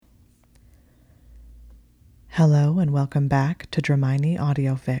Hello and welcome back to Dramini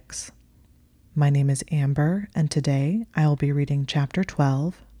Audiofix. My name is Amber, and today I will be reading Chapter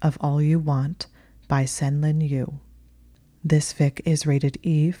 12 of All You Want by Senlin Yu. This fic is rated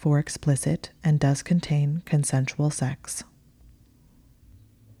E for explicit and does contain consensual sex.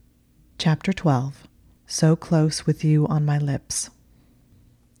 Chapter 12. So Close with You on My Lips.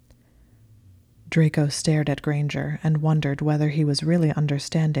 Draco stared at Granger and wondered whether he was really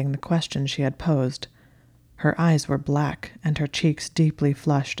understanding the question she had posed. Her eyes were black, and her cheeks deeply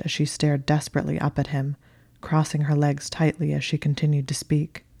flushed as she stared desperately up at him, crossing her legs tightly as she continued to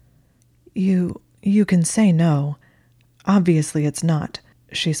speak. You can say no. Obviously it's not,"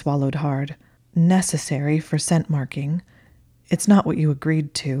 she swallowed hard, "necessary for scent marking. It's not what you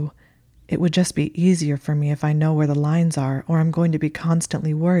agreed to. It would just be easier for me if I know where the lines are, or I'm going to be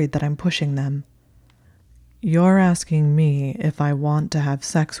constantly worried that I'm pushing them." "You're asking me if I want to have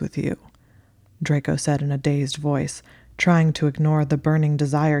sex with you," Draco said in a dazed voice, trying to ignore the burning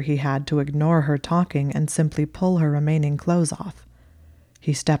desire he had to ignore her talking and simply pull her remaining clothes off.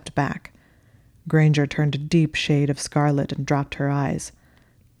 He stepped back. Granger turned a deep shade of scarlet and dropped her eyes.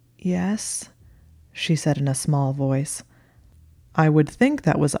 "Yes," she said in a small voice. "I would think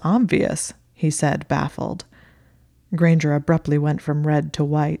that was obvious," he said, baffled. Granger abruptly went from red to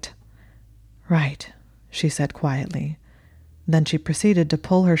white. "Right," she said quietly. Then she proceeded to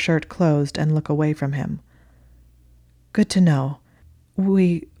pull her shirt closed and look away from him. "Good to know.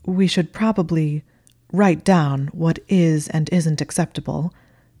 We should probably write down what is and isn't acceptable.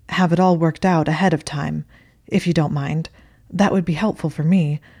 Have it all worked out ahead of time, if you don't mind. That would be helpful for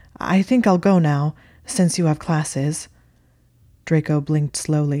me. I think I'll go now, since you have classes." Draco blinked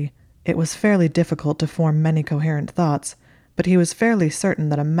slowly. It was fairly difficult to form many coherent thoughts, but he was fairly certain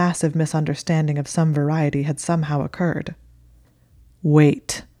that a massive misunderstanding of some variety had somehow occurred.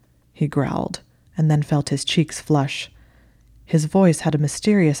 "Wait," he growled, and then felt his cheeks flush. His voice had a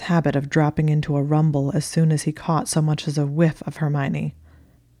mysterious habit of dropping into a rumble as soon as he caught so much as a whiff of Hermione.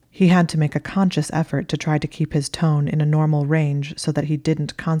 He had to make a conscious effort to try to keep his tone in a normal range so that he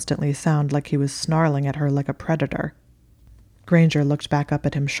didn't constantly sound like he was snarling at her like a predator. Granger looked back up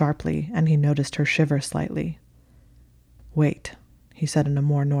at him sharply, and he noticed her shiver slightly. "Wait," he said in a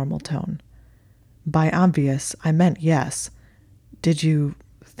more normal tone. "By obvious, I meant yes. Did you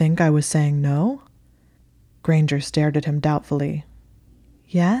think I was saying no?" Granger stared at him doubtfully.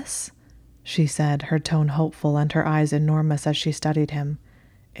 "Yes?" she said, her tone hopeful and her eyes enormous as she studied him.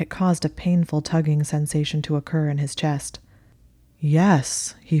 It caused a painful tugging sensation to occur in his chest.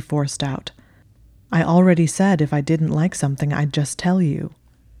 "Yes," he forced out. "I already said if I didn't like something, I'd just tell you."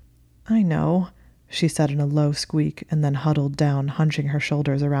 "I know," she said in a low squeak, and then huddled down, hunching her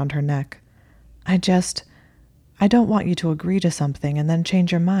shoulders around her neck. I don't want you to agree to something and then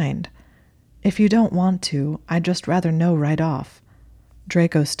change your mind. If you don't want to, I'd just rather know right off."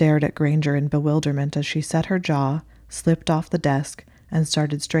 Draco stared at Granger in bewilderment as she set her jaw, slipped off the desk, and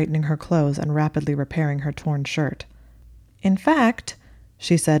started straightening her clothes and rapidly repairing her torn shirt. "In fact,"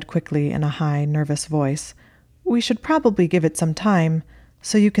 she said quickly in a high, nervous voice, "we should probably give it some time,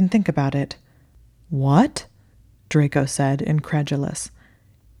 so you can think about it." "What?" Draco said, incredulous.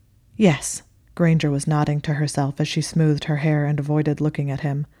 "Yes." Granger was nodding to herself as she smoothed her hair and avoided looking at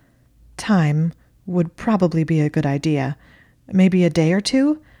him. "Time would probably be a good idea. Maybe a day or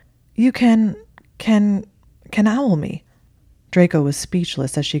two? You can owl me." Draco was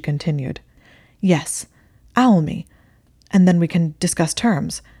speechless as she continued. "Yes, owl me. And then we can discuss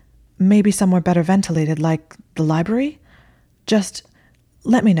terms. Maybe somewhere better ventilated, like the library? Just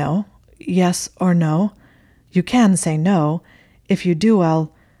let me know, yes or no. You can say no. If you do,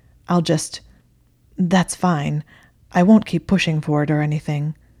 I'll just... That's fine. I won't keep pushing for it or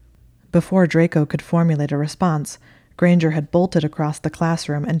anything." Before Draco could formulate a response, Granger had bolted across the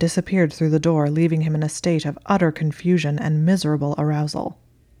classroom and disappeared through the door, leaving him in a state of utter confusion and miserable arousal.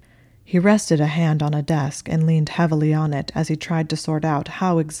 He rested a hand on a desk and leaned heavily on it as he tried to sort out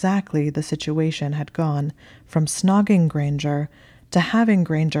how exactly the situation had gone from snogging Granger to having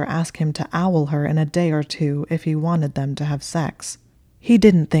Granger ask him to owl her in a day or two if he wanted them to have sex. He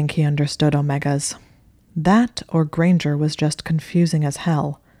didn't think he understood Omegas. That or Granger was just confusing as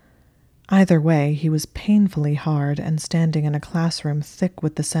hell. Either way, he was painfully hard and standing in a classroom thick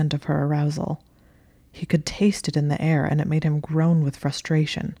with the scent of her arousal. He could taste it in the air, and it made him groan with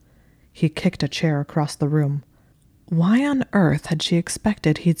frustration. He kicked a chair across the room. Why on earth had she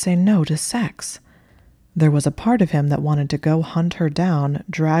expected he'd say no to sex? There was a part of him that wanted to go hunt her down,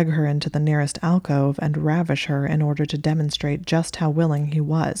 drag her into the nearest alcove, and ravish her in order to demonstrate just how willing he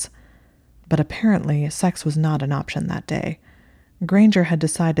was. But apparently, sex was not an option that day. Granger had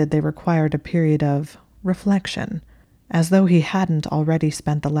decided they required a period of reflection, as though he hadn't already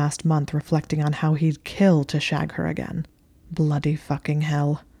spent the last month reflecting on how he'd kill to shag her again. Bloody fucking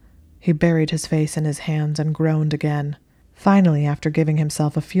hell. He buried his face in his hands and groaned again. Finally, after giving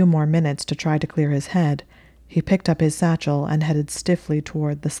himself a few more minutes to try to clear his head, he picked up his satchel and headed stiffly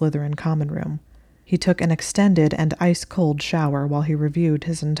toward the Slytherin common room. He took an extended and ice-cold shower while he reviewed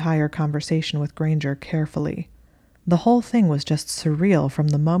his entire conversation with Granger carefully. The whole thing was just surreal from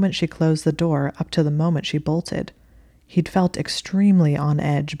the moment she closed the door up to the moment she bolted. He'd felt extremely on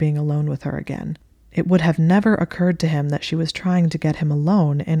edge being alone with her again. It would have never occurred to him that she was trying to get him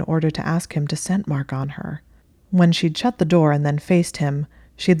alone in order to ask him to scent mark on her. When she'd shut the door and then faced him,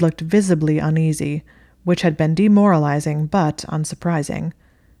 she'd looked visibly uneasy, which had been demoralizing but unsurprising.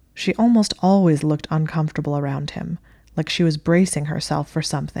 She almost always looked uncomfortable around him, like she was bracing herself for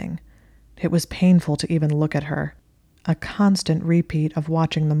something. It was painful to even look at her, a constant repeat of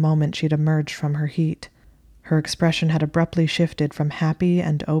watching the moment she'd emerged from her heat. Her expression had abruptly shifted from happy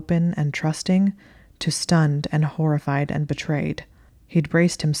and open and trusting to stunned and horrified and betrayed. He'd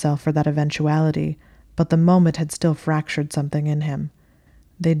braced himself for that eventuality, but the moment had still fractured something in him.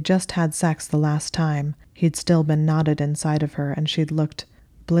 They'd just had sex the last time. He'd still been knotted inside of her, and she'd looked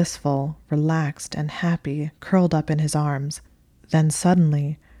blissful, relaxed, and happy, curled up in his arms. Then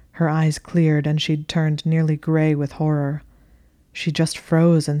suddenly, her eyes cleared and she'd turned nearly gray with horror. She just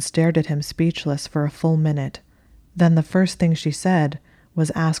froze and stared at him speechless for a full minute. Then the first thing she said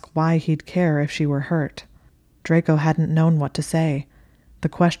was ask why he'd care if she were hurt. Draco hadn't known what to say. The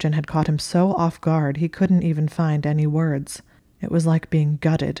question had caught him so off guard he couldn't even find any words. It was like being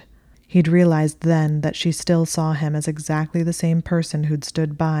gutted. He'd realized then that she still saw him as exactly the same person who'd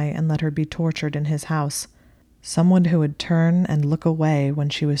stood by and let her be tortured in his house. Someone who would turn and look away when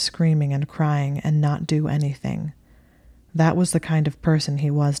she was screaming and crying and not do anything. That was the kind of person he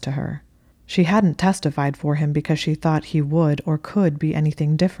was to her. She hadn't testified for him because she thought he would or could be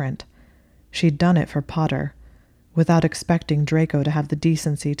anything different. She'd done it for Potter, without expecting Draco to have the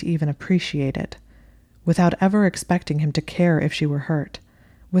decency to even appreciate it, without ever expecting him to care if she were hurt,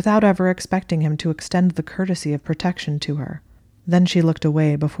 without ever expecting him to extend the courtesy of protection to her. Then she looked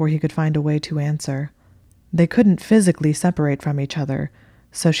away before he could find a way to answer. They couldn't physically separate from each other,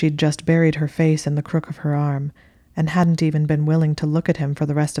 so she'd just buried her face in the crook of her arm, and hadn't even been willing to look at him for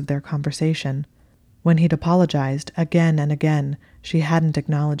the rest of their conversation. When he'd apologized again and again, she hadn't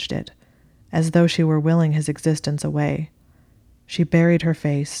acknowledged it, as though she were willing his existence away. She buried her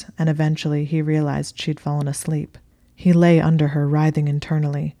face, and eventually he realized she'd fallen asleep. He lay under her, writhing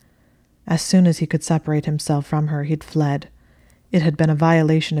internally. As soon as he could separate himself from her, he'd fled. It had been a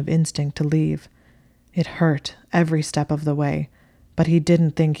violation of instinct to leave. It hurt every step of the way, but he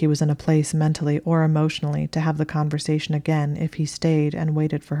didn't think he was in a place mentally or emotionally to have the conversation again if he stayed and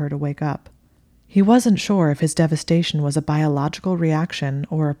waited for her to wake up. He wasn't sure if his devastation was a biological reaction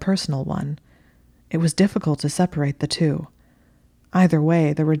or a personal one. It was difficult to separate the two. Either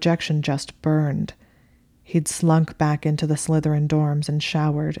way, the rejection just burned. He'd slunk back into the Slytherin dorms and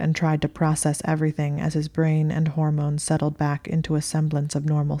showered and tried to process everything as his brain and hormones settled back into a semblance of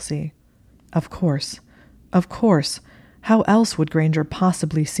normalcy. Of course. How else would Granger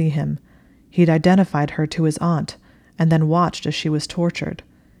possibly see him? He'd identified her to his aunt, and then watched as she was tortured.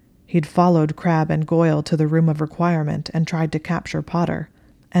 He'd followed Crabbe and Goyle to the room of requirement and tried to capture Potter.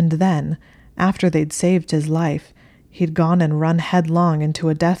 And then, after they'd saved his life, he'd gone and run headlong into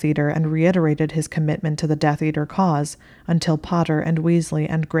a Death Eater and reiterated his commitment to the Death Eater cause until Potter and Weasley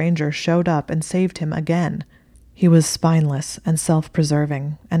and Granger showed up and saved him again. He was spineless and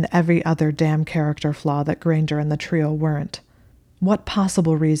self-preserving, and every other damn character flaw that Granger and the trio weren't. What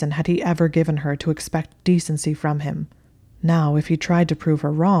possible reason had he ever given her to expect decency from him? Now, if he tried to prove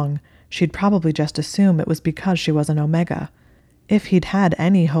her wrong, she'd probably just assume it was because she was an Omega. If he'd had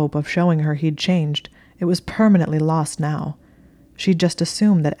any hope of showing her he'd changed, it was permanently lost now. She'd just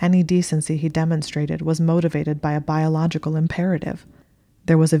assumed that any decency he demonstrated was motivated by a biological imperative.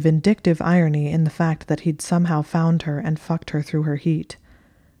 There was a vindictive irony in the fact that he'd somehow found her and fucked her through her heat.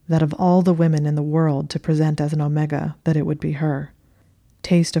 That of all the women in the world to present as an Omega, that it would be her.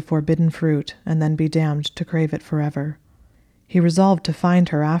 Taste a forbidden fruit, and then be damned to crave it forever. He resolved to find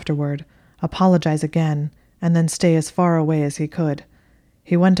her afterward, apologize again, and then stay as far away as he could.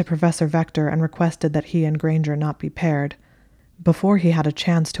 He went to Professor Vector and requested that he and Granger not be paired. Before he had a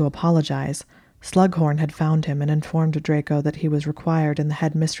chance to apologize, Slughorn had found him and informed Draco that he was required in the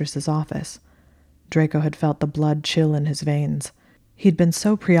headmistress's office. Draco had felt the blood chill in his veins. He'd been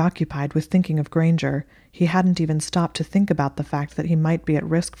so preoccupied with thinking of Granger, he hadn't even stopped to think about the fact that he might be at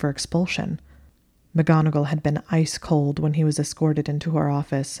risk for expulsion. McGonagall had been ice cold when he was escorted into her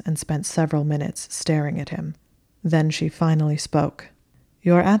office and spent several minutes staring at him. Then she finally spoke.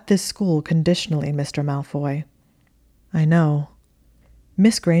 "You're at this school conditionally, Mr. Malfoy." "I know."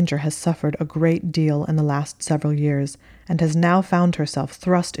 "Miss Granger has suffered a great deal in the last several years, and has now found herself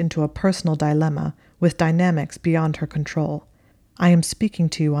thrust into a personal dilemma with dynamics beyond her control. I am speaking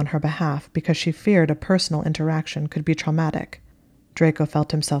to you on her behalf because she feared a personal interaction could be traumatic." Draco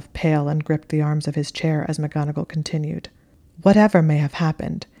felt himself pale and gripped the arms of his chair as McGonagall continued. "Whatever may have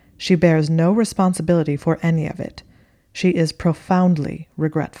happened, she bears no responsibility for any of it. She is profoundly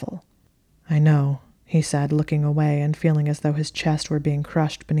regretful." "I know," he said, looking away and feeling as though his chest were being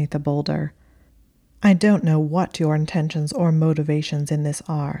crushed beneath a boulder. "I don't know what your intentions or motivations in this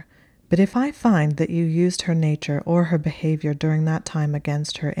are, but if I find that you used her nature or her behavior during that time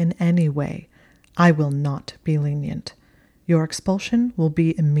against her in any way, I will not be lenient. Your expulsion will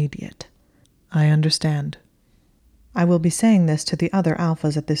be immediate." "I understand." "I will be saying this to the other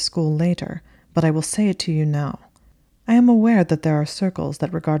alphas at this school later, but I will say it to you now. I am aware that there are circles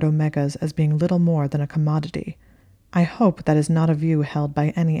that regard omegas as being little more than a commodity. I hope that is not a view held by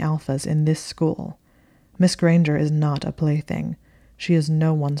any alphas in this school. Miss Granger is not a plaything. She is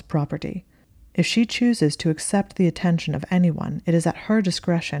no one's property. If she chooses to accept the attention of anyone, it is at her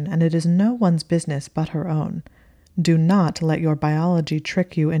discretion, and it is no one's business but her own. Do not let your biology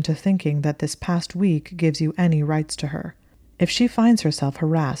trick you into thinking that this past week gives you any rights to her. If she finds herself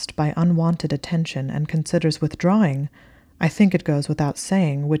harassed by unwanted attention and considers withdrawing, I think it goes without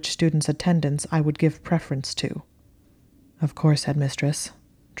saying which student's attendance I would give preference to." "Of course, Headmistress,"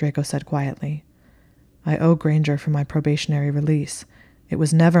 Draco said quietly. "I owe Granger for my probationary release. It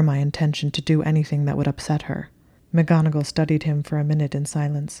was never my intention to do anything that would upset her." McGonagall studied him for a minute in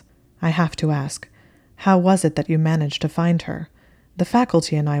silence. "I have to ask, how was it that you managed to find her? The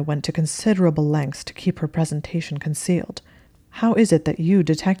faculty and I went to considerable lengths to keep her presentation concealed. How is it that you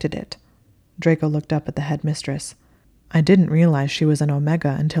detected it?" Draco looked up at the headmistress. "I didn't realize she was an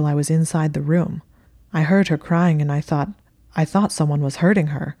Omega until I was inside the room. I heard her crying and I thought someone was hurting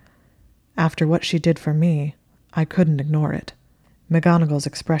her. After what she did for me, I couldn't ignore it." McGonagall's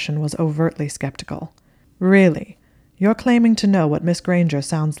expression was overtly skeptical. "Really? You're claiming to know what Miss Granger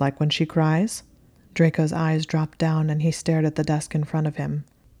sounds like when she cries?" Draco's eyes dropped down and he stared at the desk in front of him.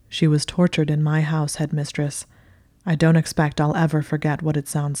 "She was tortured in my house, Headmistress. I don't expect I'll ever forget what it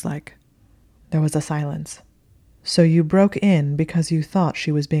sounds like." There was a silence. "So you broke in because you thought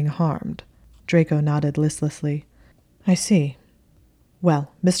she was being harmed?" Draco nodded listlessly. "I see.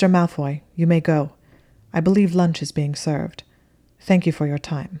 Well, Mr. Malfoy, you may go. I believe lunch is being served. Thank you for your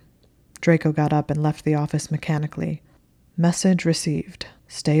time." Draco got up and left the office mechanically. "Message received.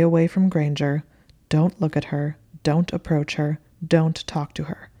 Stay away from Granger. Don't look at her. Don't approach her. Don't talk to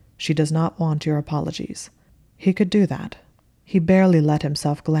her. She does not want your apologies." He could do that. He barely let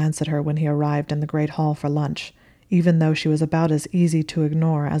himself glance at her when he arrived in the great hall for lunch, even though she was about as easy to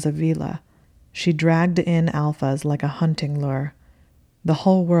ignore as a Veela. She dragged in alphas like a hunting lure. The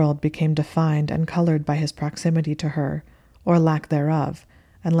whole world became defined and colored by his proximity to her, or lack thereof,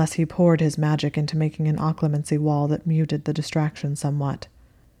 unless he poured his magic into making an occlumency wall that muted the distraction somewhat.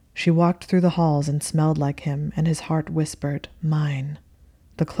 She walked through the halls and smelled like him, and his heart whispered, "Mine."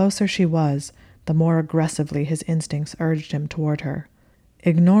 The closer she was, the more aggressively his instincts urged him toward her.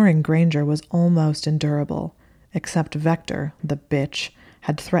 Ignoring Granger was almost endurable, except Vector, the bitch,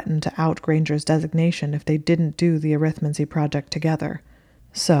 had threatened to out Granger's designation if they didn't do the arithmancy project together.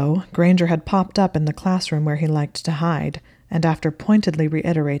 So, Granger had popped up in the classroom where he liked to hide, and after pointedly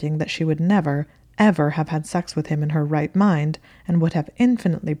reiterating that she would never, ever have had sex with him in her right mind, and would have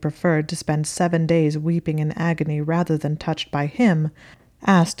infinitely preferred to spend 7 days weeping in agony rather than touched by him,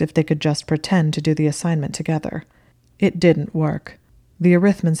 asked if they could just pretend to do the assignment together. It didn't work. The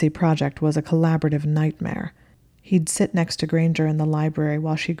arithmancy project was a collaborative nightmare. He'd sit next to Granger in the library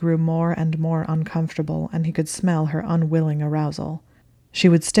while she grew more and more uncomfortable, and he could smell her unwilling arousal. She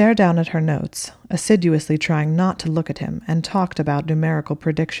would stare down at her notes, assiduously trying not to look at him, and talked about numerical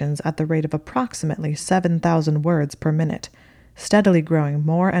predictions at the rate of approximately 7,000 words per minute, steadily growing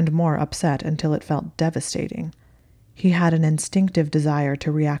more and more upset until it felt devastating. He had an instinctive desire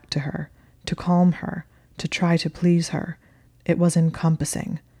to react to her, to calm her, to try to please her. It was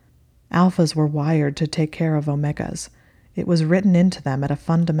encompassing. Alphas were wired to take care of Omegas. It was written into them at a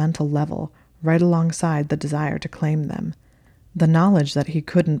fundamental level, right alongside the desire to claim them. The knowledge that he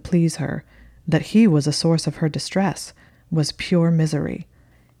couldn't please her, that he was a source of her distress, was pure misery.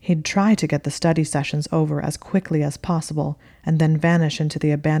 He'd try to get the study sessions over as quickly as possible, and then vanish into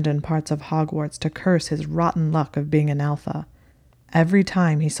the abandoned parts of Hogwarts to curse his rotten luck of being an alpha. Every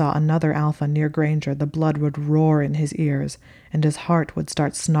time he saw another alpha near Granger, the blood would roar in his ears, and his heart would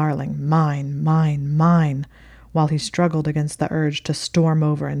start snarling, "Mine, mine, mine," while he struggled against the urge to storm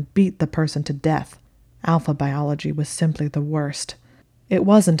over and beat the person to death. Alpha biology was simply the worst. It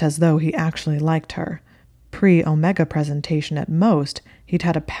wasn't as though he actually liked her. Pre-Omega presentation at most, he'd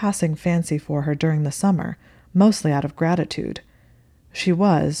had a passing fancy for her during the summer, mostly out of gratitude. She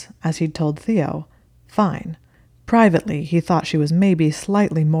was, as he'd told Theo, fine. Privately, he thought she was maybe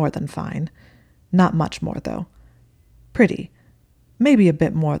slightly more than fine. Not much more, though. Pretty. Maybe a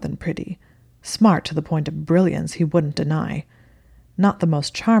bit more than pretty. Smart to the point of brilliance he wouldn't deny. Not the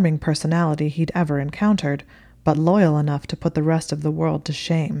most charming personality he'd ever encountered, but loyal enough to put the rest of the world to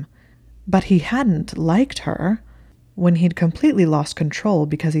shame. But he hadn't liked her. When he'd completely lost control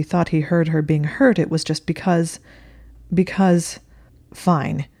because he thought he heard her being hurt, it was just because...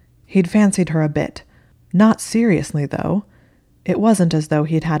 Fine. He'd fancied her a bit. Not seriously, though. It wasn't as though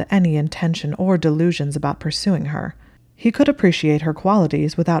he'd had any intention or delusions about pursuing her. He could appreciate her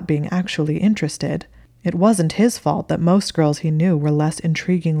qualities without being actually interested. It wasn't his fault that most girls he knew were less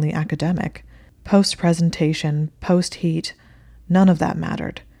intriguingly academic. Post-presentation, post-heat, none of that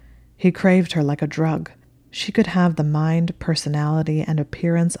mattered. He craved her like a drug. She could have the mind, personality, and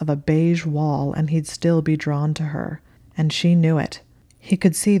appearance of a beige wall, and he'd still be drawn to her. And she knew it. He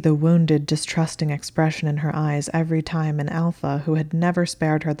could see the wounded, distrusting expression in her eyes every time an alpha who had never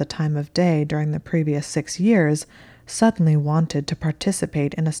spared her the time of day during the previous 6 years suddenly wanted to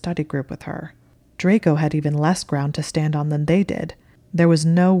participate in a study group with her. Draco had even less ground to stand on than they did. There was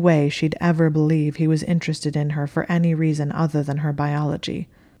no way she'd ever believe he was interested in her for any reason other than her biology.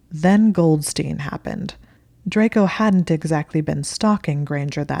 Then Goldstein happened. Draco hadn't exactly been stalking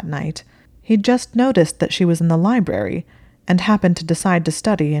Granger that night. He'd just noticed that she was in the library, and happened to decide to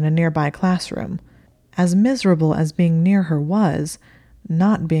study in a nearby classroom. As miserable as being near her was,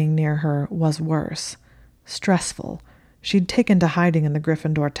 not being near her was worse. Stressful. She'd taken to hiding in the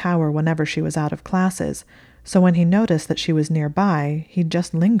Gryffindor Tower whenever she was out of classes, so when he noticed that she was nearby, he'd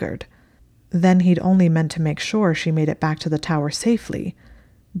just lingered. Then he'd only meant to make sure she made it back to the tower safely.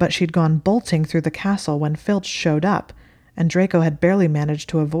 But she'd gone bolting through the castle when Filch showed up, and Draco had barely managed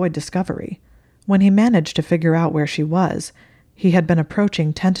to avoid discovery. When he managed to figure out where she was, he had been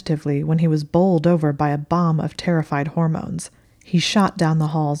approaching tentatively when he was bowled over by a bomb of terrified hormones. He shot down the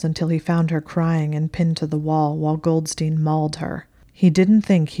halls until he found her crying and pinned to the wall while Goldstein mauled her. He didn't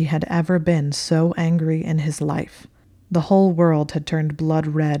think he had ever been so angry in his life. The whole world had turned blood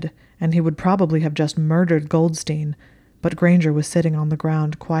red, and he would probably have just murdered Goldstein, but Granger was sitting on the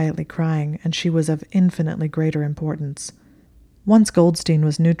ground quietly crying, and she was of infinitely greater importance. Once Goldstein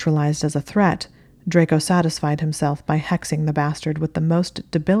was neutralized as a threat, Draco satisfied himself by hexing the bastard with the most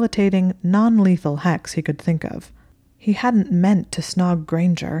debilitating, non-lethal hex he could think of. He hadn't meant to snog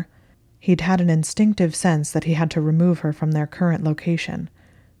Granger. He'd had an instinctive sense that he had to remove her from their current location,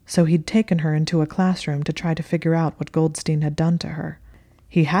 so he'd taken her into a classroom to try to figure out what Goldstein had done to her.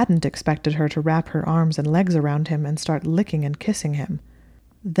 He hadn't expected her to wrap her arms and legs around him and start licking and kissing him.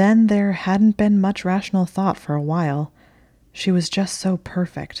 Then there hadn't been much rational thought for a while. She was just so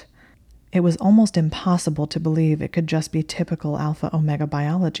perfect. It was almost impossible to believe it could just be typical Alpha-Omega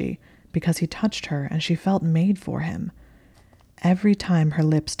biology, because he touched her and she felt made for him. Every time her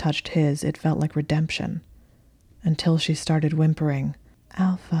lips touched his, it felt like redemption. Until she started whimpering,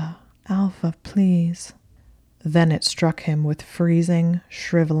 "Alpha, Alpha, please." Then it struck him with freezing,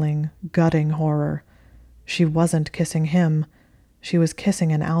 shriveling, gutting horror. She wasn't kissing him. She was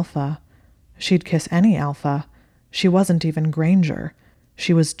kissing an alpha. She'd kiss any alpha. She wasn't even Granger.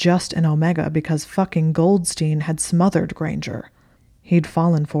 She was just an Omega because fucking Goldstein had smothered Granger. He'd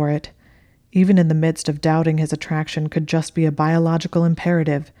fallen for it. Even in the midst of doubting his attraction could just be a biological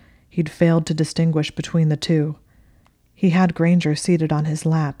imperative, he'd failed to distinguish between the two. He had Granger seated on his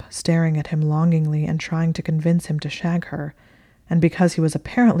lap, staring at him longingly and trying to convince him to shag her, and because he was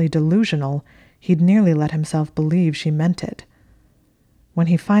apparently delusional, he'd nearly let himself believe she meant it. When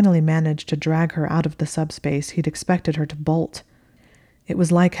he finally managed to drag her out of the subspace, he'd expected her to bolt. It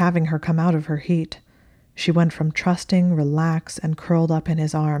was like having her come out of her heat. She went from trusting, relaxed, and curled up in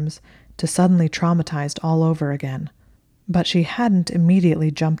his arms to suddenly traumatized all over again. But she hadn't immediately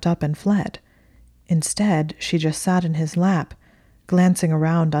jumped up and fled. Instead, she just sat in his lap, glancing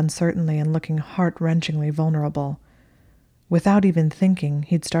around uncertainly and looking heart-wrenchingly vulnerable. Without even thinking,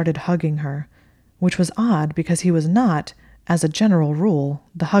 he'd started hugging her, which was odd because he was not, as a general rule,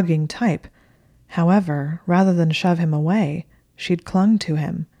 the hugging type. However, rather than shove him away, she'd clung to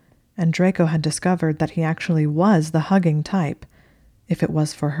him, and Draco had discovered that he actually was the hugging type, if it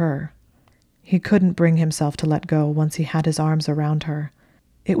was for her. He couldn't bring himself to let go once he had his arms around her.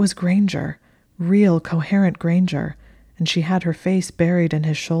 It was Granger, real, coherent Granger, and she had her face buried in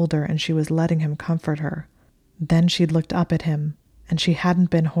his shoulder and she was letting him comfort her. Then she'd looked up at him, and she hadn't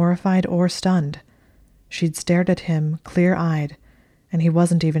been horrified or stunned. She'd stared at him, clear-eyed, and he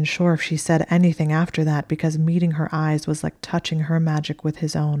wasn't even sure if she said anything after that because meeting her eyes was like touching her magic with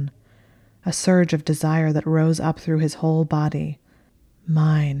his own. A surge of desire that rose up through his whole body.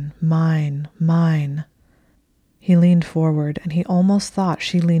 Mine, mine, mine. He leaned forward, and he almost thought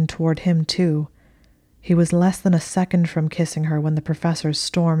she leaned toward him too. He was less than a second from kissing her when the professor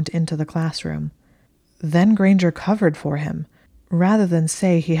stormed into the classroom. Then Granger covered for him. Rather than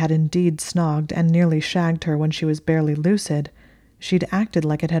say he had indeed snogged and nearly shagged her when she was barely lucid, she'd acted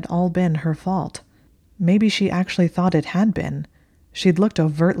like it had all been her fault. Maybe she actually thought it had been. She'd looked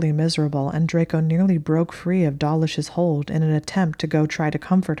overtly miserable, and Draco nearly broke free of Dawlish's hold in an attempt to go try to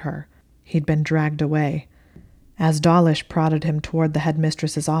comfort her. He'd been dragged away. As Dawlish prodded him toward the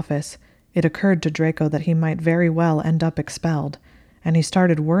headmistress's office, it occurred to Draco that he might very well end up expelled, and he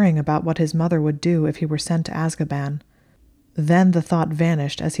started worrying about what his mother would do if he were sent to Azkaban. Then the thought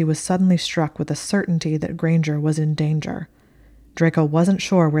vanished as he was suddenly struck with the certainty that Granger was in danger. Draco wasn't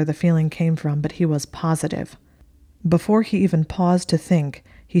sure where the feeling came from, but he was positive. Before he even paused to think,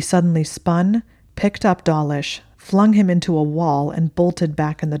 he suddenly spun, picked up Dawlish, flung him into a wall, and bolted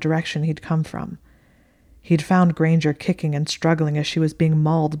back in the direction he'd come from. He'd found Granger kicking and struggling as she was being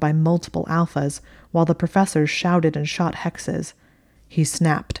mauled by multiple alphas, while the professors shouted and shot hexes. He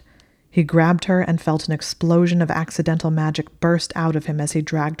snapped. He grabbed her and felt an explosion of accidental magic burst out of him as he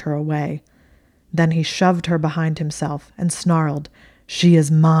dragged her away. Then he shoved her behind himself and snarled, "She is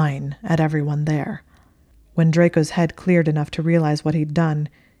mine," at everyone there. When Draco's head cleared enough to realize what he'd done,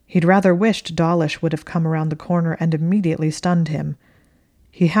 he'd rather wished Dawlish would have come around the corner and immediately stunned him.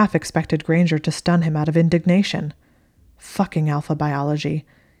 He half expected Granger to stun him out of indignation. Fucking alpha biology.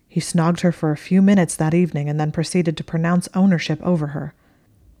 He snogged her for a few minutes that evening and then proceeded to pronounce ownership over her.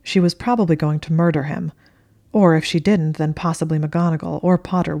 She was probably going to murder him. Or if she didn't, then possibly McGonagall or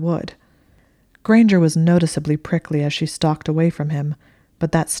Potter would. Granger was noticeably prickly as she stalked away from him,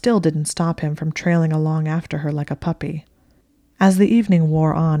 but that still didn't stop him from trailing along after her like a puppy. As the evening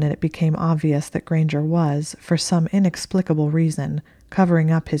wore on and it became obvious that Granger was, for some inexplicable reason,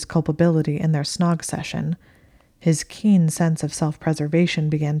 covering up his culpability in their snog session, his keen sense of self-preservation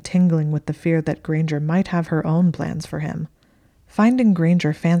began tingling with the fear that Granger might have her own plans for him. Finding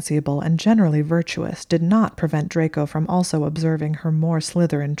Granger fanciable and generally virtuous did not prevent Draco from also observing her more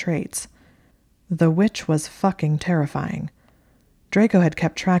Slytherin traits. The witch was fucking terrifying. Draco had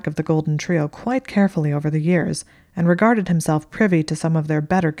kept track of the Golden Trio quite carefully over the years, and regarded himself privy to some of their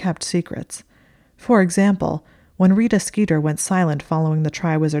better-kept secrets. For example, when Rita Skeeter went silent following the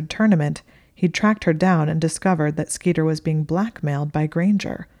Triwizard Tournament, he'd tracked her down and discovered that Skeeter was being blackmailed by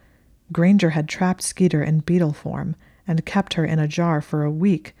Granger. Granger had trapped Skeeter in beetle form, and kept her in a jar for a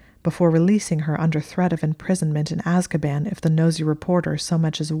week before releasing her under threat of imprisonment in Azkaban if the nosy reporter so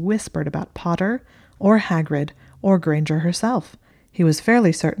much as whispered about Potter, or Hagrid, or Granger herself. He was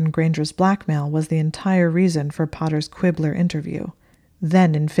fairly certain Granger's blackmail was the entire reason for Potter's Quibbler interview.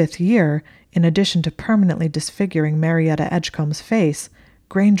 Then, in 5th year, in addition to permanently disfiguring Marietta Edgecombe's face,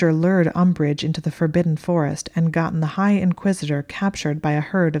 Granger lured Umbridge into the Forbidden Forest and gotten the High Inquisitor captured by a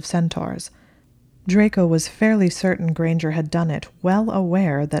herd of centaurs. Draco was fairly certain Granger had done it, well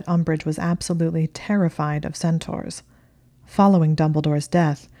aware that Umbridge was absolutely terrified of centaurs. Following Dumbledore's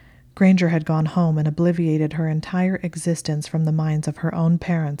death, Granger had gone home and obliviated her entire existence from the minds of her own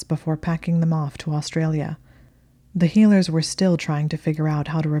parents before packing them off to Australia. The healers were still trying to figure out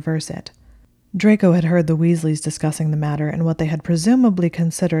how to reverse it. Draco had heard the Weasleys discussing the matter in what they had presumably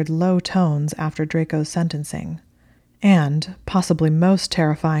considered low tones after Draco's sentencing. And, possibly most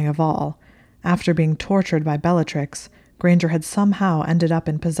terrifying of all, after being tortured by Bellatrix, Granger had somehow ended up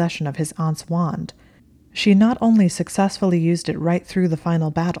in possession of his aunt's wand. She not only successfully used it right through the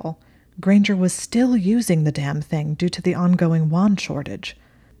final battle, Granger was still using the damn thing due to the ongoing wand shortage.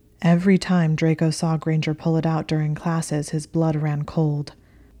 Every time Draco saw Granger pull it out during classes, his blood ran cold.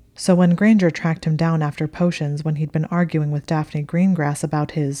 So when Granger tracked him down after potions when he'd been arguing with Daphne Greengrass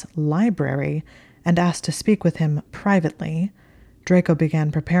about his library and asked to speak with him privately, Draco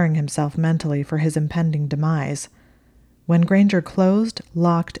began preparing himself mentally for his impending demise. When Granger closed,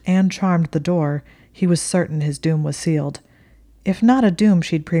 locked, and charmed the door, he was certain his doom was sealed. If not a doom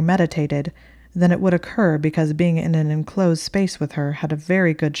she'd premeditated, then it would occur because being in an enclosed space with her had a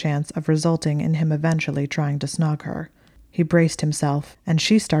very good chance of resulting in him eventually trying to snog her. He braced himself, and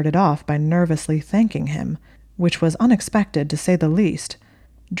she started off by nervously thanking him, which was unexpected to say the least.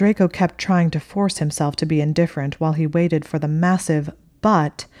 Draco kept trying to force himself to be indifferent while he waited for the massive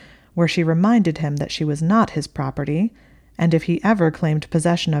but, where she reminded him that she was not his property, and if he ever claimed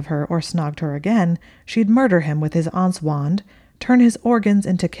possession of her or snogged her again, she'd murder him with his aunt's wand, turn his organs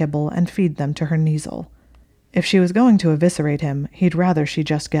into kibble, and feed them to her Kneazle. If she was going to eviscerate him, he'd rather she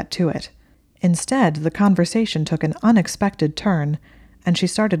just get to it. Instead, the conversation took an unexpected turn, and she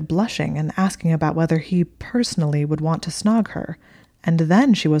started blushing and asking about whether he personally would want to snog her, and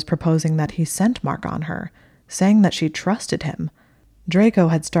then she was proposing that he scent mark on her, saying that she trusted him. Draco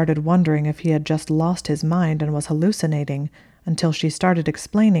had started wondering if he had just lost his mind and was hallucinating, until she started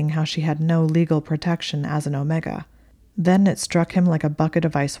explaining how she had no legal protection as an Omega. Then it struck him like a bucket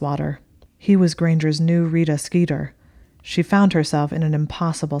of ice water. He was Granger's new Rita Skeeter. She found herself in an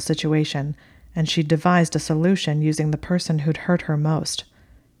impossible situation, and she devised a solution using the person who'd hurt her most.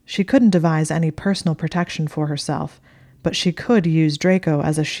 She couldn't devise any personal protection for herself, but she could use Draco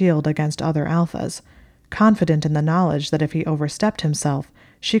as a shield against other alphas, confident in the knowledge that if he overstepped himself,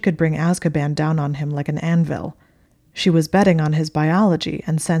 she could bring Azkaban down on him like an anvil. She was betting on his biology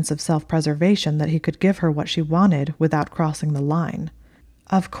and sense of self-preservation that he could give her what she wanted without crossing the line.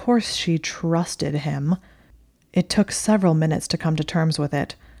 Of course she trusted him. It took several minutes to come to terms with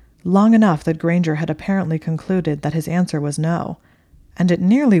it, long enough that Granger had apparently concluded that his answer was no, and it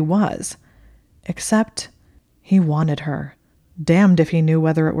nearly was. Except he wanted her. Damned if he knew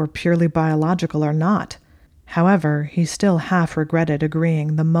whether it were purely biological or not. However, he still half regretted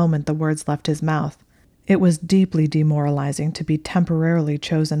agreeing the moment the words left his mouth. It was deeply demoralizing to be temporarily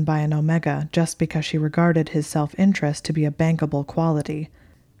chosen by an Omega just because she regarded his self-interest to be a bankable quality.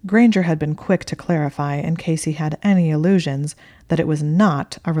 Granger had been quick to clarify, in case he had any illusions, that it was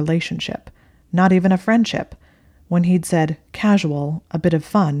not a relationship, not even a friendship. When he'd said, casual, a bit of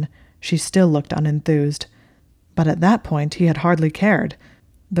fun, she still looked unenthused. But at that point he had hardly cared.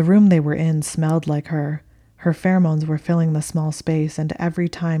 The room they were in smelled like her. Her pheromones were filling the small space, and every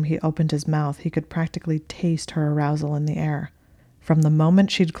time he opened his mouth he could practically taste her arousal in the air. From the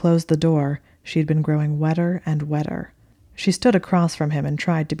moment she'd closed the door, she'd been growing wetter and wetter. She stood across from him and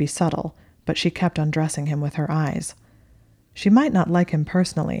tried to be subtle, but she kept undressing him with her eyes. She might not like him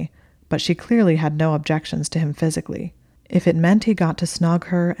personally, but she clearly had no objections to him physically. If it meant he got to snog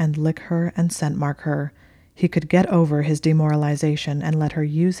her and lick her and scent mark her, he could get over his demoralization and let her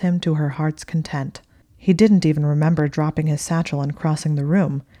use him to her heart's content. He didn't even remember dropping his satchel and crossing the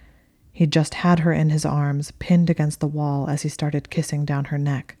room. He just had her in his arms, pinned against the wall as he started kissing down her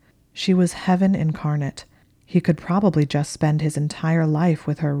neck. She was heaven incarnate. He could probably just spend his entire life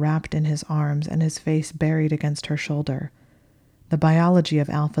with her wrapped in his arms and his face buried against her shoulder. The biology of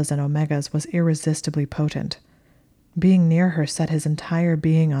alphas and omegas was irresistibly potent. Being near her set his entire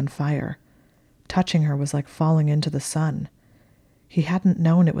being on fire. Touching her was like falling into the sun. He hadn't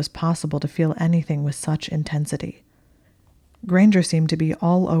known it was possible to feel anything with such intensity. Granger seemed to be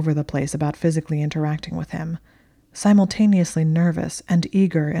all over the place about physically interacting with him, simultaneously nervous and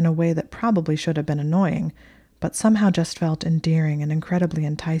eager in a way that probably should have been annoying, but somehow just felt endearing and incredibly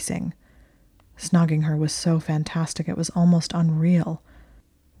enticing. Snogging her was so fantastic it was almost unreal.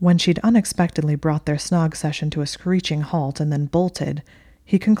 When she'd unexpectedly brought their snog session to a screeching halt and then bolted,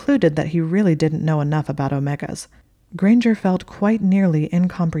 he concluded that he really didn't know enough about omegas. Granger felt quite nearly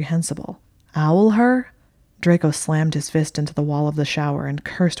incomprehensible. Owl her? Draco slammed his fist into the wall of the shower and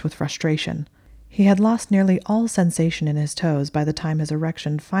cursed with frustration. He had lost nearly all sensation in his toes by the time his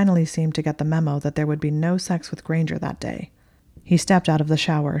erection finally seemed to get the memo that there would be no sex with Granger that day. He stepped out of the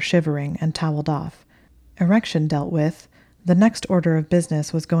shower, shivering, and toweled off. Erection dealt with, the next order of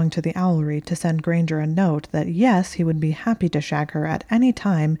business was going to the owlery to send Granger a note that yes, he would be happy to shag her at any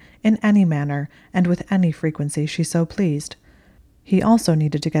time, in any manner, and with any frequency she so pleased. He also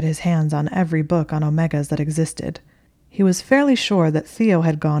needed to get his hands on every book on omegas that existed. He was fairly sure that Theo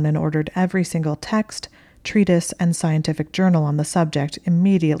had gone and ordered every single text, treatise, and scientific journal on the subject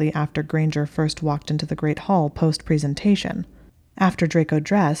immediately after Granger first walked into the Great Hall post-presentation. After Draco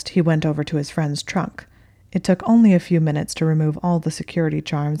dressed, he went over to his friend's trunk. It took only a few minutes to remove all the security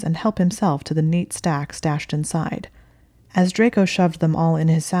charms and help himself to the neat stack stashed inside. As Draco shoved them all in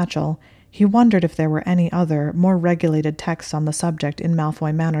his satchel, he wondered if there were any other, more regulated texts on the subject in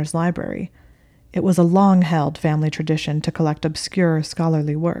Malfoy Manor's library. It was a long-held family tradition to collect obscure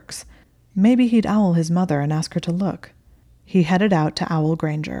scholarly works. Maybe he'd owl his mother and ask her to look. He headed out to owl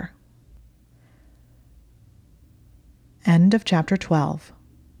Granger. End of Chapter 12.